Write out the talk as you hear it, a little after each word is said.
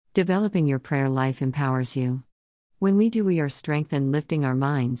Developing your prayer life empowers you. When we do, we are strengthened, lifting our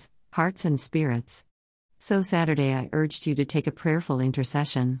minds, hearts, and spirits. So Saturday, I urged you to take a prayerful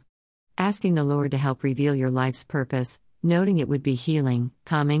intercession, asking the Lord to help reveal your life's purpose, noting it would be healing,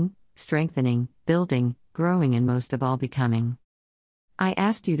 calming, strengthening, building, growing, and most of all, becoming. I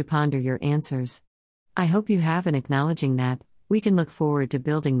asked you to ponder your answers. I hope you have, and acknowledging that, we can look forward to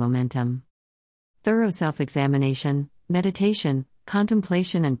building momentum. Thorough self-examination, meditation,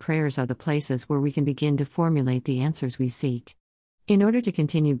 contemplation, and prayers are the places where we can begin to formulate the answers we seek. In order to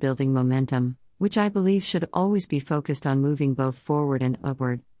continue building momentum, which I believe should always be focused on moving both forward and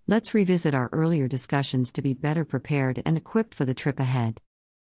upward, let's revisit our earlier discussions to be better prepared and equipped for the trip ahead.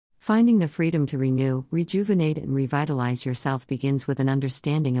 Finding the freedom to renew, rejuvenate, and revitalize yourself begins with an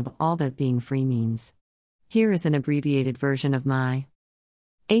understanding of all that being free means. Here is an abbreviated version of my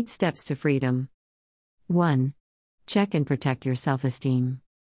 8 steps to freedom. 1. Check and protect your self-esteem.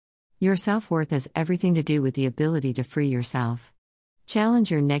 Your self-worth has everything to do with the ability to free yourself.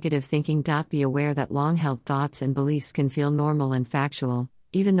 Challenge your negative thinking. Be aware that long-held thoughts and beliefs can feel normal and factual,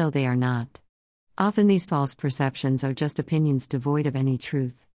 even though they are not. Often these false perceptions are just opinions devoid of any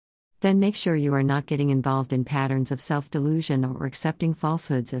truth. Then make sure you are not getting involved in patterns of self-delusion or accepting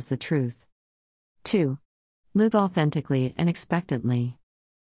falsehoods as the truth. 2. Live authentically and expectantly.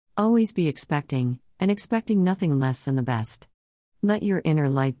 Always be expecting, and expecting nothing less than the best. Let your inner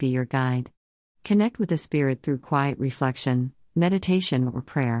light be your guide. Connect with the Spirit through quiet reflection, meditation, or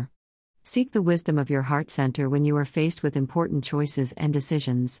prayer. Seek the wisdom of your heart center when you are faced with important choices and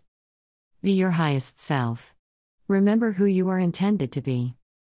decisions. Be your highest self. Remember who you are intended to be.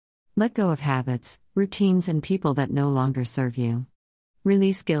 Let go of habits, routines, and people that no longer serve you.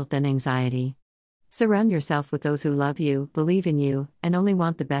 Release guilt and anxiety. Surround yourself with those who love you, believe in you, and only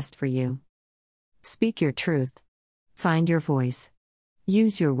want the best for you. Speak your truth. Find your voice.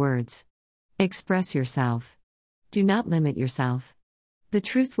 Use your words. Express yourself. Do not limit yourself. The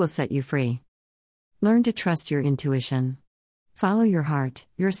truth will set you free. Learn to trust your intuition. Follow your heart,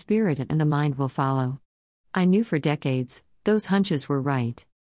 your spirit, and the mind will follow. I knew for decades, those hunches were right.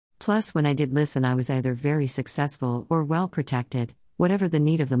 Plus, when I did listen, I was either very successful or well protected, whatever the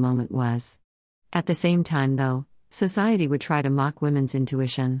need of the moment was. At the same time, though, society would try to mock women's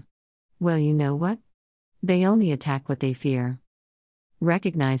intuition. Well, you know what? They only attack what they fear.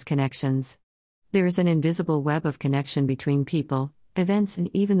 Recognize connections. There is an invisible web of connection between people, events,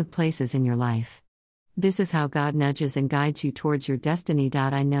 and even the places in your life. This is how God nudges and guides you towards your destiny.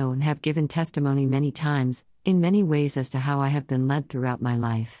 I know and have given testimony many times, in many ways, as to how I have been led throughout my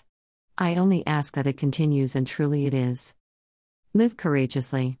life. I only ask that it continues, and truly it is. Live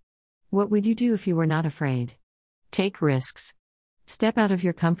courageously. What would you do if you were not afraid? Take risks. Step out of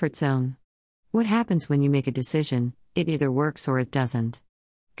your comfort zone. What happens when you make a decision? It either works or it doesn't.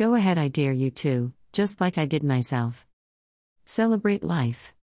 Go ahead, I dare you to, just like I did myself. Celebrate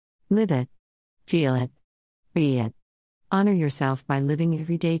life. Live it. Feel it. Be it. Honor yourself by living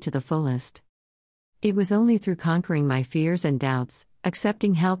every day to the fullest. It was only through conquering my fears and doubts,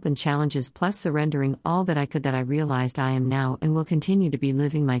 accepting help and challenges, plus surrendering all that I could, that I realized I am now and will continue to be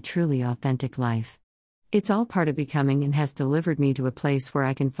living my truly authentic life. It's all part of becoming and has delivered me to a place where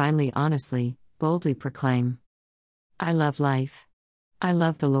I can finally, honestly, boldly proclaim, I love life. I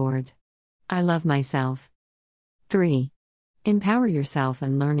love the Lord. I love myself. 3. Empower yourself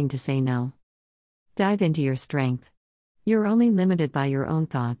and learning to say no. Dive into your strength. You're only limited by your own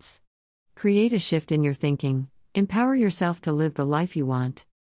thoughts. Create a shift in your thinking. Empower yourself to live the life you want.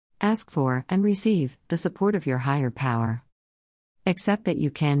 Ask for and receive the support of your higher power. Accept that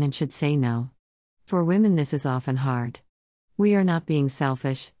you can and should say no. For women, this is often hard. We are not being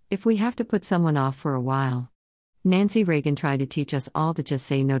selfish if we have to put someone off for a while. Nancy Reagan tried to teach us all to just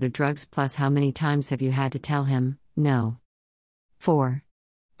say no to drugs, plus how many times have you had to tell him, no? 4.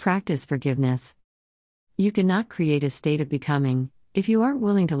 Practice forgiveness. You cannot create a state of becoming if you aren't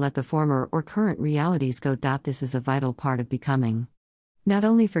willing to let the former or current realities go. This is a vital part of becoming. Not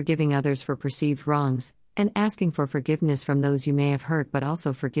only forgiving others for perceived wrongs, and asking for forgiveness from those you may have hurt, but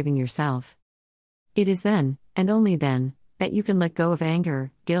also forgiving yourself. It is then, and only then, that you can let go of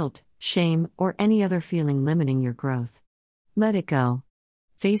anger, guilt, shame, or any other feeling limiting your growth. Let it go.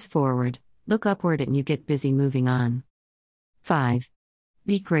 Face forward, look upward, and you get busy moving on. 5.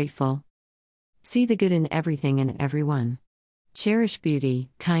 Be grateful. See the good in everything and everyone. Cherish beauty,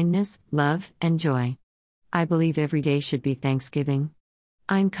 kindness, love, and joy. I believe every day should be Thanksgiving.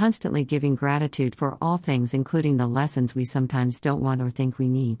 I'm constantly giving gratitude for all things, including the lessons we sometimes don't want or think we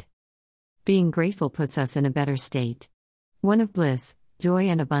need. Being grateful puts us in a better state. One of bliss, joy,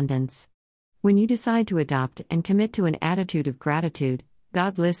 and abundance. When you decide to adopt and commit to an attitude of gratitude,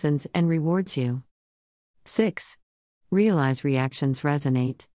 God listens and rewards you. 6. Realize reactions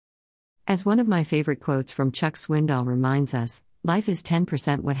resonate. As one of my favorite quotes from Chuck Swindoll reminds us, life is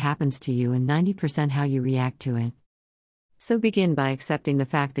 10% what happens to you and 90% how you react to it. So begin by accepting the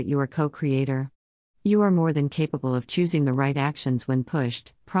fact that you are co-creator. You are more than capable of choosing the right actions when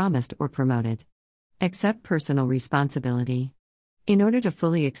pushed, promised, or promoted. Accept personal responsibility. In order to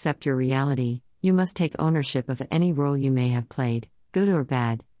fully accept your reality, you must take ownership of any role you may have played, good or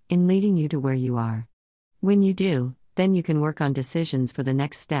bad, in leading you to where you are. When you do, then you can work on decisions for the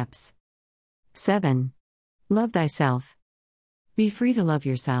next steps. 7. Love thyself. Be free to love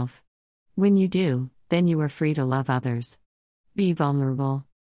yourself. When you do, then you are free to love others. Be vulnerable.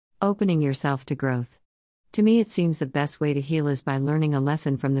 Opening yourself to growth. To me, it seems the best way to heal is by learning a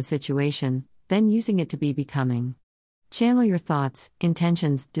lesson from the situation, then using it to be becoming. Channel your thoughts,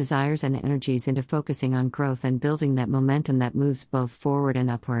 intentions, desires, and energies into focusing on growth and building that momentum that moves both forward and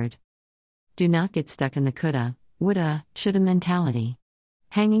upward. Do not get stuck in the coulda, woulda, shoulda mentality.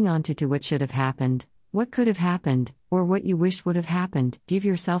 Hanging on to what should have happened, what could have happened, or what you wished would have happened. Give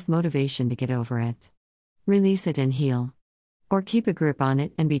yourself motivation to get over it. Release it and heal. Or keep a grip on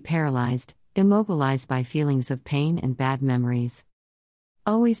it and be paralyzed, immobilized by feelings of pain and bad memories.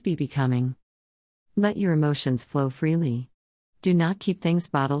 Always be becoming. Let your emotions flow freely. Do not keep things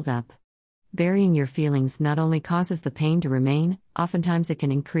bottled up. Burying your feelings not only causes the pain to remain, oftentimes it can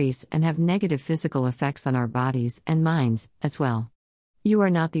increase and have negative physical effects on our bodies and minds, as well. You are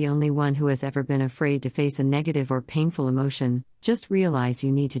not the only one who has ever been afraid to face a negative or painful emotion, just realize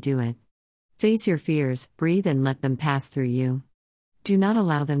you need to do it. Face your fears, breathe and let them pass through you. Do not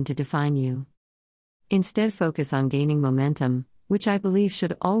allow them to define you. Instead, focus on gaining momentum, which I believe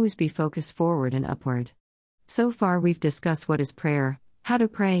should always be focused forward and upward. So far we've discussed what is prayer, how to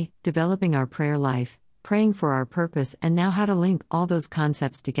pray, developing our prayer life, praying for our purpose, and now how to link all those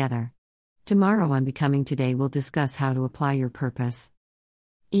concepts together. Tomorrow on Becoming Today we'll discuss how to apply your purpose.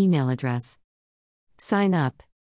 Email address. Sign up.